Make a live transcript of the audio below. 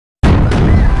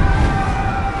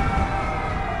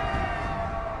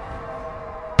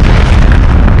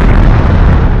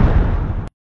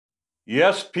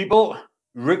Yes, people,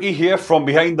 Ricky here from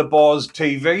Behind the Bars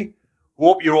TV.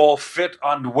 Hope you're all fit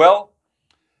and well.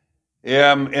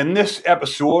 In this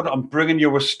episode, I'm bringing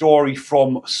you a story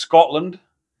from Scotland.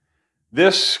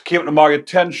 This came to my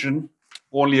attention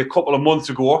only a couple of months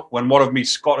ago when one of my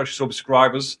Scottish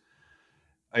subscribers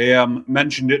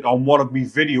mentioned it on one of my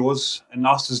videos and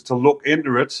asked us to look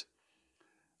into it.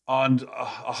 And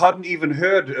I hadn't even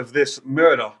heard of this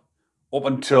murder up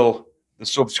until the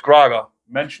subscriber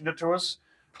mentioned it to us.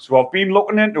 So I've been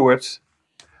looking into it,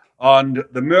 and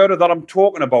the murder that I'm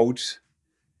talking about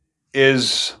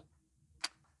is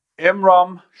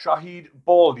Imran Shahid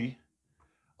Baldy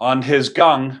and his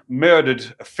gang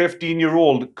murdered a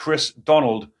 15-year-old Chris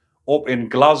Donald up in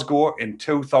Glasgow in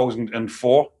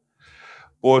 2004.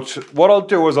 But what I'll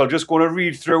do is I'll just going to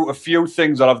read through a few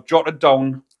things that I've jotted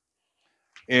down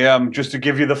just to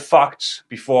give you the facts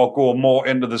before I go more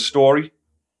into the story.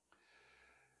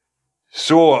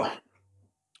 So,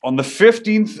 on the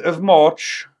 15th of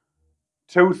March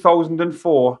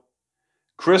 2004,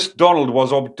 Chris Donald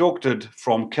was abducted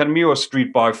from Kenmure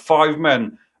Street by 5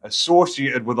 men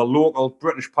associated with a local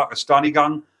British Pakistani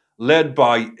gang led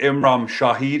by Imran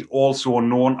Shahid, also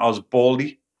known as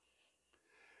Baldy.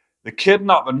 The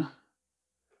kidnapping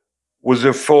was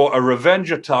for a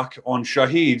revenge attack on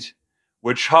Shahid,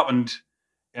 which happened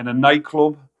in a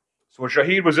nightclub. So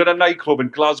Shahid was in a nightclub in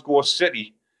Glasgow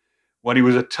City when he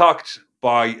was attacked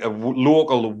by a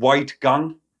local white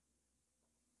gang.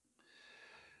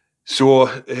 So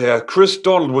Chris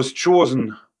Donald was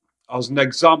chosen as an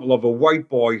example of a white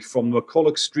boy from the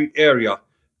McCulloch Street area,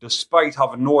 despite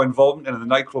having no involvement in the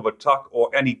nightclub attack or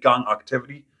any gang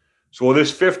activity. So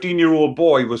this 15-year-old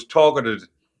boy was targeted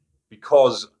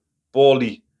because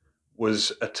Baldy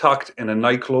was attacked in a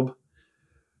nightclub.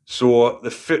 So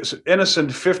the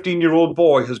innocent 15-year-old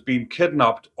boy has been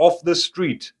kidnapped off the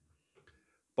street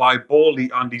by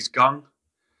Baldy and his gang.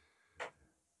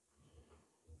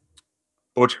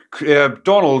 But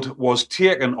Donald was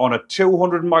taken on a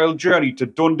 200-mile journey to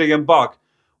Dundee and back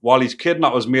while his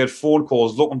kidnappers made phone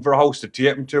calls looking for a house to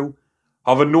take him to.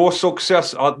 Having no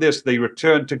success at this, they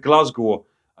returned to Glasgow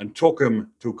and took him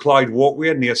to Clyde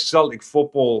Walkway near Celtic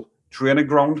football training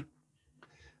ground.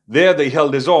 There they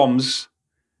held his arms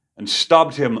and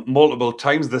stabbed him multiple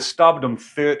times. They stabbed him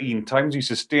 13 times. He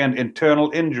sustained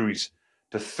internal injuries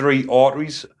to 3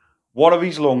 arteries, one of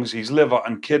his lungs, his liver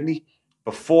and kidney,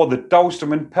 before they doused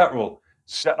him in petrol,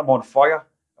 set him on fire,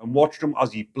 and watched him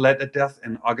as he bled to death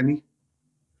in agony.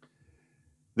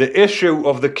 The issue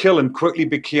of the killing quickly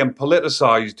became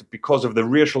politicised because of the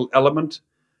racial element.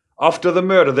 After the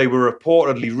murder, there were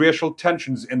reportedly racial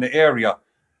tensions in the area,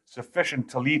 sufficient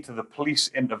to lead to the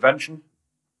police intervention.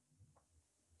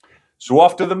 So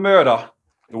after the murder,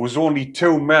 there was only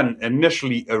 2 men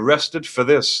initially arrested for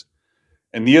this,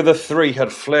 and the other 3 had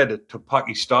fled to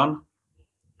Pakistan.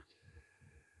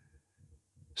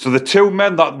 So the 2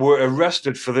 men that were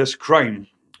arrested for this crime,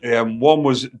 one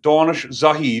was Danish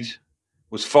Zahid,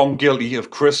 was found guilty of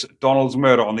Chris Donald's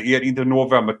murder on the 18th of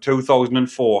November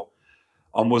 2004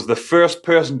 and was the first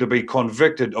person to be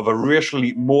convicted of a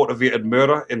racially motivated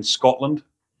murder in Scotland.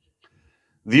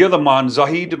 The other man,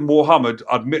 Zahid Mohammed,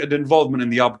 admitted involvement in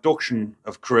the abduction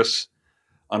of Chris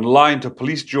and lying to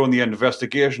police during the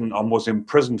investigation and was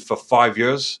imprisoned for 5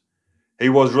 years. He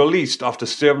was released after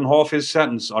serving half his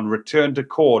sentence and returned to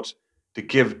court to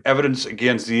give evidence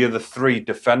against the other 3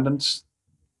 defendants.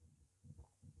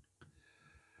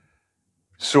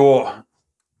 So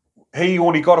he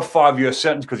only got a 5-year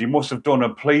sentence because he must have done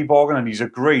a plea bargain and he's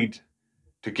agreed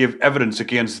to give evidence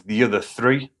against the other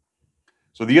 3.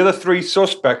 So the other 3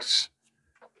 suspects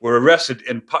were arrested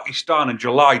in Pakistan in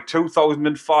July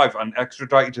 2005 and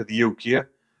extradited to the UK,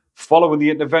 following the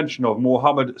intervention of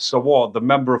Mohammed Sawar, the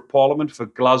Member of Parliament for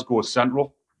Glasgow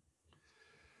Central.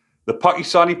 The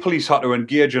Pakistani police had to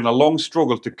engage in a long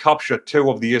struggle to capture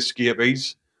 2 of the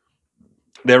escapees.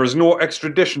 There is no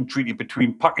extradition treaty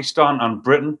between Pakistan and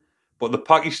Britain, but the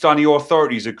Pakistani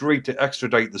authorities agreed to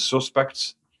extradite the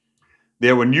suspects.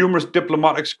 There were numerous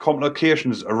diplomatic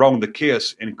complications around the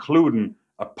case, including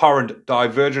apparent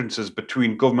divergences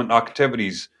between government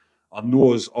activities and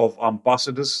those of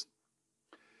ambassadors.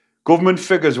 Government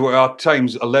figures were at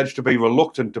times alleged to be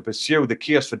reluctant to pursue the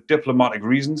case for diplomatic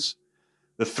reasons.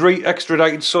 The 3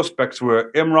 extradited suspects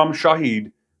were Imran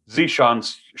Shahid, Zishan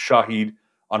Shahid,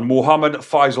 and Mohammed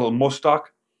Faisal Mustak,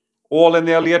 all in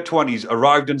their late 20s,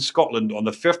 arrived in Scotland on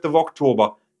the 5th of October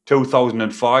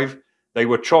 2005. They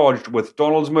were charged with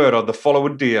Donald's murder the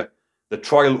following day. The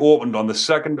trial opened on the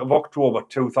 2nd of October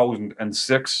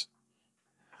 2006.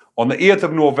 On the 8th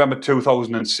of November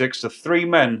 2006, the 3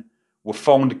 men were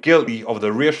found guilty of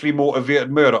the racially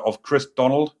motivated murder of Chris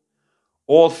Donald.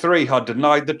 All three had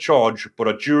denied the charge, but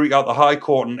a jury at the High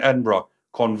Court in Edinburgh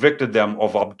convicted them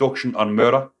of abduction and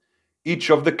murder. Each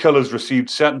of the killers received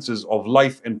sentences of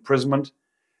life imprisonment.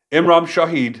 Imran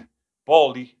Shahid,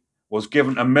 Baldy, was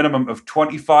given a minimum of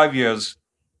 25 years.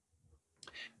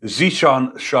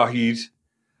 Zishan Shahid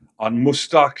and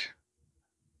Mohammed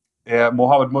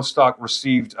Mustaq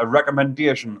received a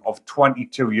recommendation of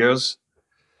 22 years.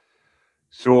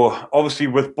 So obviously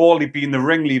with Baldy being the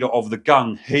ringleader of the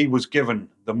gang, he was given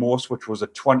the most, which was a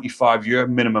 25-year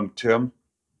minimum term.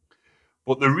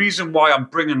 But the reason why I'm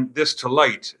bringing this to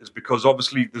light is because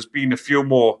obviously there's been a few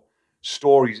more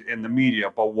stories in the media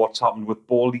about what's happened with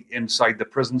Baldy inside the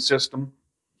prison system.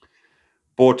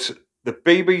 But the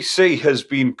BBC has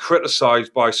been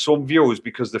criticised by some viewers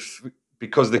because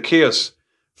the case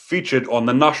featured on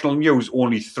the national news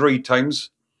only 3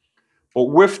 times. But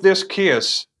with this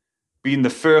case being the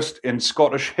first in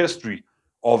Scottish history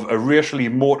of a racially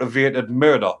motivated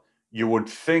murder, you would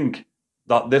think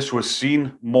that this was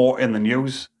seen more in the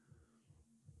news.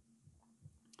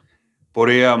 But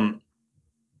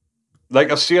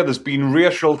like I say, there's been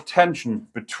racial tension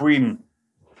between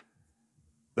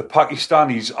the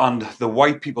Pakistanis and the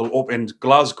white people up in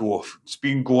Glasgow. It's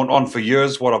been going on for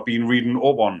years, what I've been reading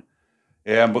up on.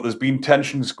 But there's been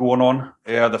tensions going on.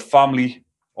 The family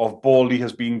of Baldy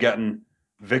has been getting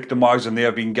victimised, and they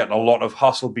have been getting a lot of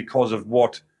hassle because of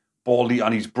what Baldy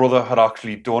and his brother had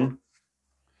actually done.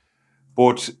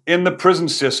 But in the prison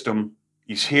system,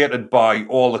 he's hated by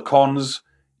all the cons,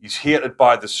 he's hated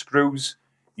by the screws,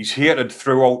 he's hated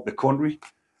throughout the country.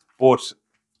 But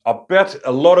I bet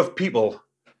a lot of people,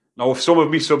 now if some of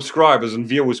my subscribers and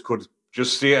viewers could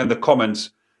just say in the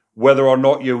comments whether or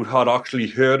not you had actually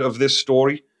heard of this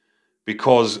story,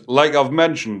 because like I've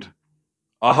mentioned,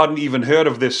 I hadn't even heard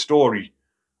of this story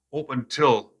up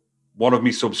until one of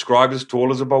my subscribers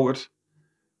told us about it.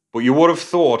 But you would have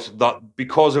thought that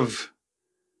because of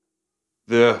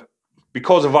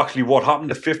actually what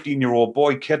happened, a 15-year-old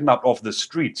boy kidnapped off the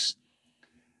streets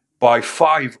by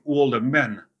 5 older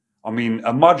men. I mean,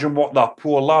 imagine what that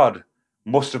poor lad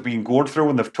must have been going through,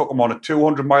 and they've took him on a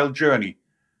 200-mile journey,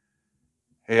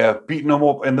 beating him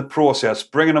up in the process,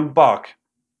 bringing him back,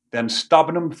 then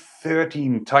stabbing him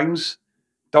 13 times,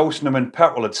 dousing him in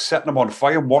petrol and setting him on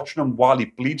fire, watching him while he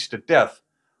bleeds to death,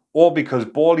 all because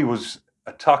Baldy was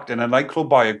attacked in a nightclub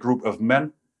by a group of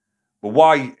men. But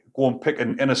why go and pick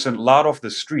an innocent lad off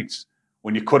the streets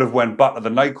when you could have went back to the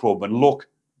nightclub and look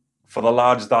for the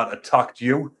lads that attacked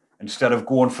you instead of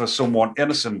going for someone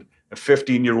innocent, a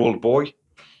 15-year-old boy?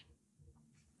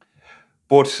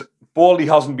 But Baldy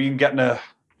hasn't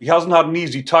had an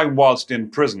easy time whilst in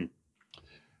prison,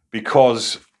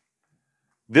 because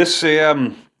this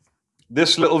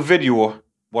little video,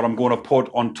 what I'm going to put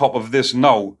on top of this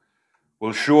now,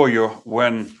 will show you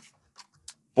when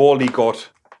Baldy got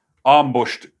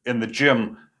ambushed in the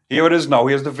gym. Here it is now,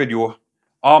 here's the video.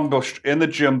 Ambushed in the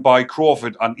gym by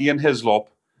Crawford and Ian Hislop,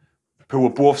 who were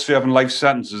both serving life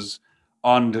sentences,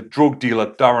 and drug dealer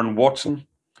Darren Watson.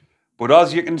 But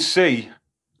as you can see,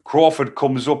 Crawford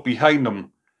comes up behind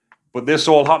him. But this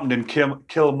all happened in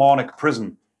Kilmarnock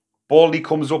prison. Baldy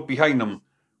comes up behind him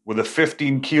with a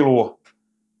 15-kilo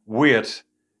weight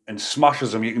and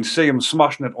smashes him. You can see him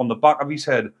smashing it on the back of his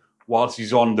head whilst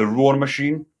he's on the rowing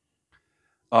machine.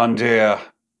 And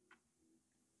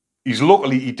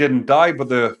luckily he didn't die,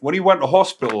 but when he went to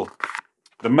hospital,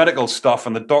 the medical staff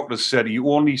and the doctors said he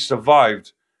only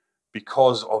survived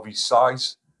because of his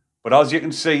size. But as you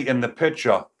can see in the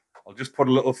picture, I'll just put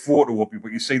a little photo up,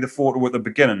 but you see the photo at the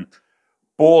beginning.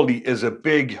 Baldy is a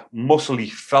big, muscly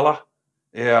fella.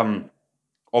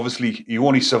 Obviously, he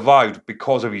only survived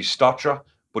because of his stature,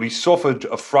 but he suffered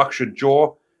a fractured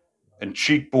jaw and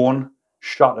cheekbone,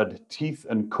 shattered teeth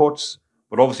and cuts.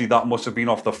 But obviously that must have been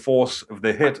off the force of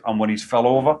the hit and when he's fell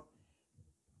over.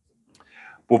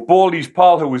 But Baldy's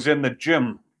pal, who was in the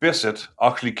gym, Bissett,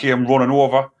 actually came running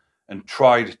over and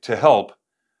tried to help.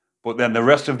 But then the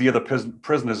rest of the other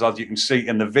prisoners, as you can see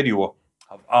in the video,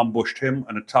 have ambushed him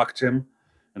and attacked him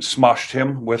and smashed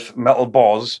him with metal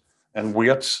bars and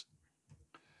weights.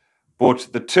 But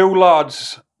the two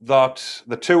lifers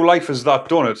that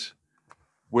done it,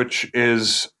 which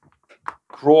is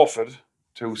Crawford,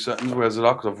 2 seconds, where's it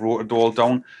at? Because I've wrote it all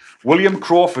down. William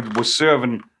Crawford was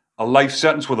serving a life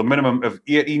sentence with a minimum of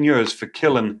 18 years for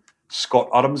killing Scott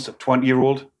Adams, a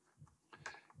 20-year-old.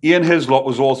 Ian Hislop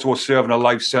was also serving a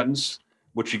life sentence,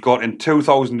 which he got in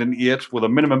 2008 with a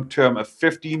minimum term of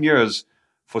 15 years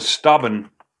for stabbing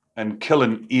and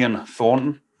killing Ian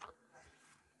Thornton.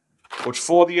 But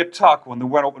for the attack, when they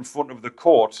went up in front of the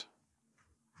court,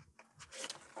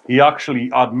 He actually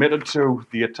admitted to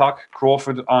the attack,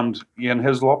 Crawford and Ian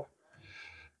Hislop.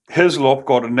 Hislop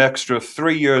got an extra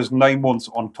 3 years, 9 months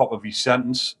on top of his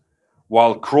sentence,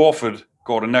 while Crawford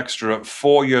got an extra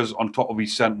 4 years on top of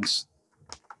his sentence.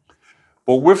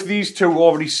 But with these two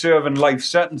already serving life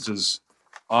sentences,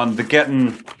 and they're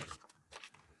getting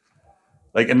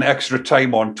like an extra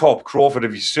time on top, Crawford,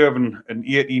 if he's serving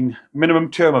an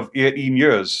minimum term of 18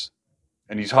 years,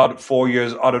 and he's had 4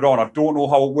 years added on. I don't know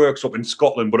how it works up in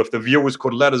Scotland, but if the viewers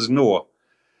could let us know,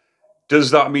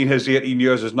 does that mean his 18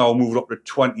 years is now moved up to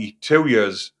 22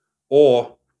 years?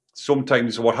 Or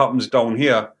sometimes what happens down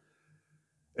here,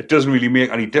 it doesn't really make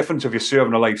any difference if you're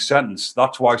serving a life sentence.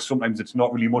 That's why sometimes it's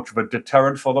not really much of a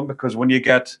deterrent for them, because when you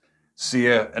get,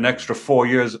 say, an extra 4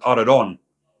 years added on,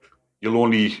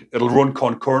 it'll run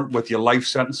concurrent with your life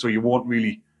sentence, so you won't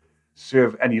really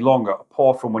serve any longer,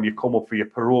 apart from when you come up for your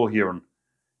parole hearing.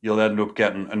 You'll end up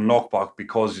getting a knockback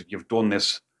because you've done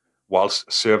this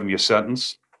whilst serving your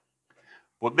sentence.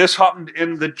 But this happened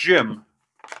in the gym,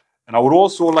 and I would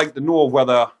also like to know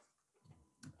whether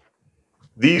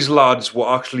these lads were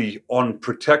actually on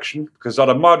protection, because I'd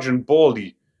imagine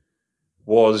Baldy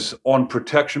was on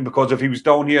protection, because if he was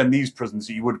down here in these prisons,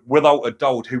 he would, without a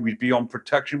doubt, he would be on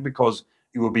protection because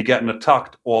he would be getting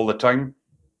attacked all the time.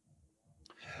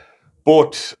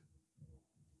 But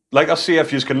like I say,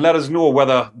 if you can let us know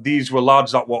whether these were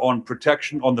lads that were on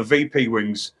protection on the VP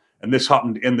wings, and this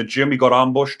happened in the gym, he got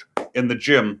ambushed in the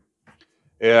gym,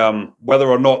 whether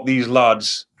or not these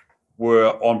lads were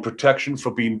on protection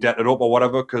for being deaded up or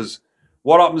whatever, because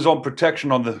what happens on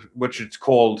protection on the, which it's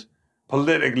called,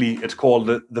 politically, it's called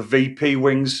the VP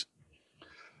wings.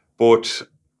 But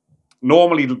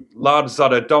normally lads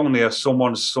that are down there,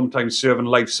 someone's sometimes serving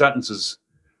life sentences,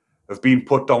 have been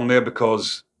put down there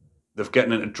because they've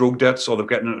getting into drug debts or they're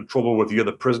getting into trouble with the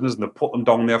other prisoners, and they put them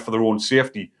down there for their own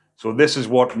safety. So this is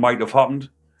what might have happened.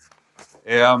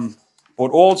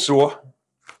 But also,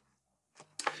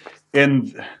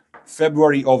 in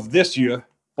February of this year,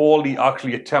 Baldy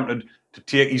actually attempted to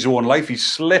take his own life. He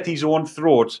slit his own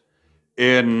throat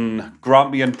in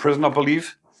Grampian prison, I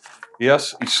believe.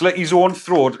 Yes, he slit his own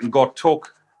throat and got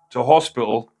took to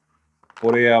hospital,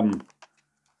 but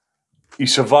he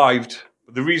survived.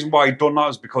 But the reason why he done that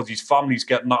is because his family's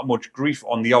getting that much grief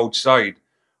on the outside.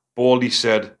 Baldy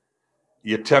said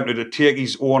he attempted to take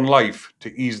his own life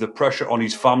to ease the pressure on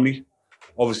his family.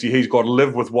 Obviously, he's got to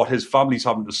live with what his family's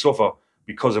having to suffer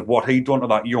because of what he done to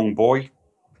that young boy.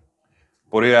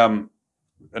 But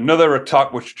another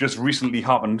attack which just recently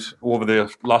happened over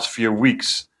the last few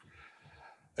weeks,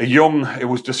 it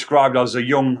was described as a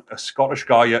Scottish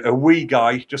guy, a wee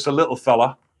guy, just a little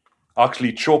fella,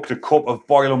 actually chucked a cup of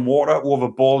boiling water over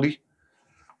Baldy,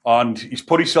 and he's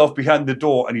put himself behind the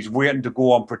door and he's waiting to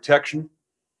go on protection.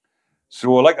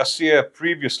 So like I said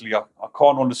previously, I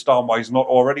can't understand why he's not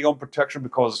already on protection,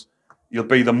 because he'll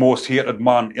be the most hated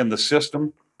man in the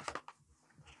system.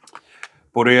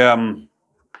 But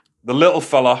the little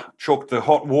fella chucked the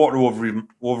hot water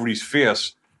over his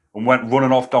face and went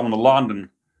running off down the landing,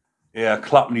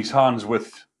 clapping his hands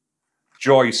with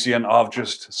joy, saying, "I've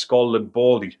just scalded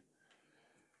Baldy."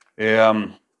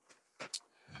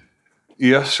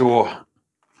 So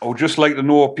I would just like to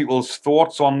know people's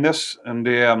thoughts on this, and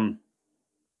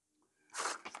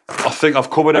I think I've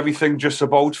covered everything just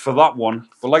about for that one.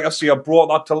 But like I say, I brought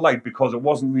that to light because it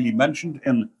wasn't really mentioned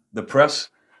in the press,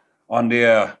 and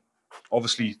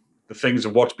obviously the things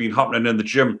of what's been happening in the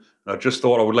gym. And I just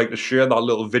thought I would like to share that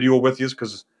little video with you,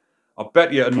 because I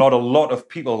bet you not a lot of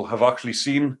people have actually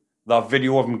seen that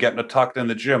video of him getting attacked in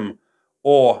the gym,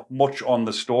 or much on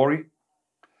the story.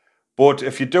 But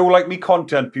if you do like me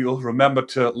content, people, remember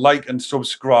to like and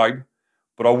subscribe.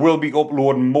 But I will be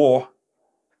uploading more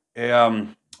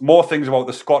things about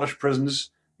the Scottish prisons,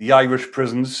 the Irish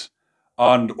prisons,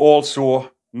 and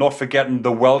also not forgetting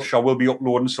the Welsh. I will be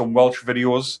uploading some Welsh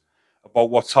videos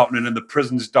about what's happening in the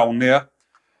prisons down there.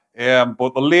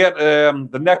 But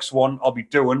the next one I'll be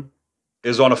doing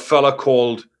is on a fella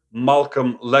called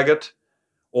Malcolm Leggett,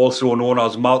 also known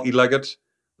as Malky Leggett.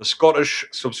 The Scottish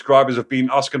subscribers have been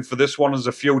asking for this one, as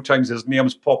a few times his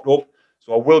name's popped up.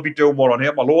 So I will be doing one on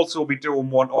him. I'll also be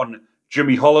doing one on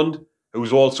Jimmy Holland,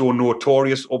 who's also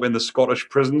notorious up in the Scottish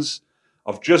prisons.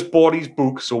 I've just bought his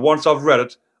book, so once I've read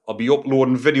it, I'll be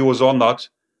uploading videos on that.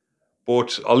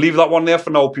 But I'll leave that one there for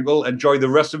now, people. Enjoy the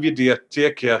rest of your day.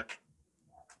 Take care.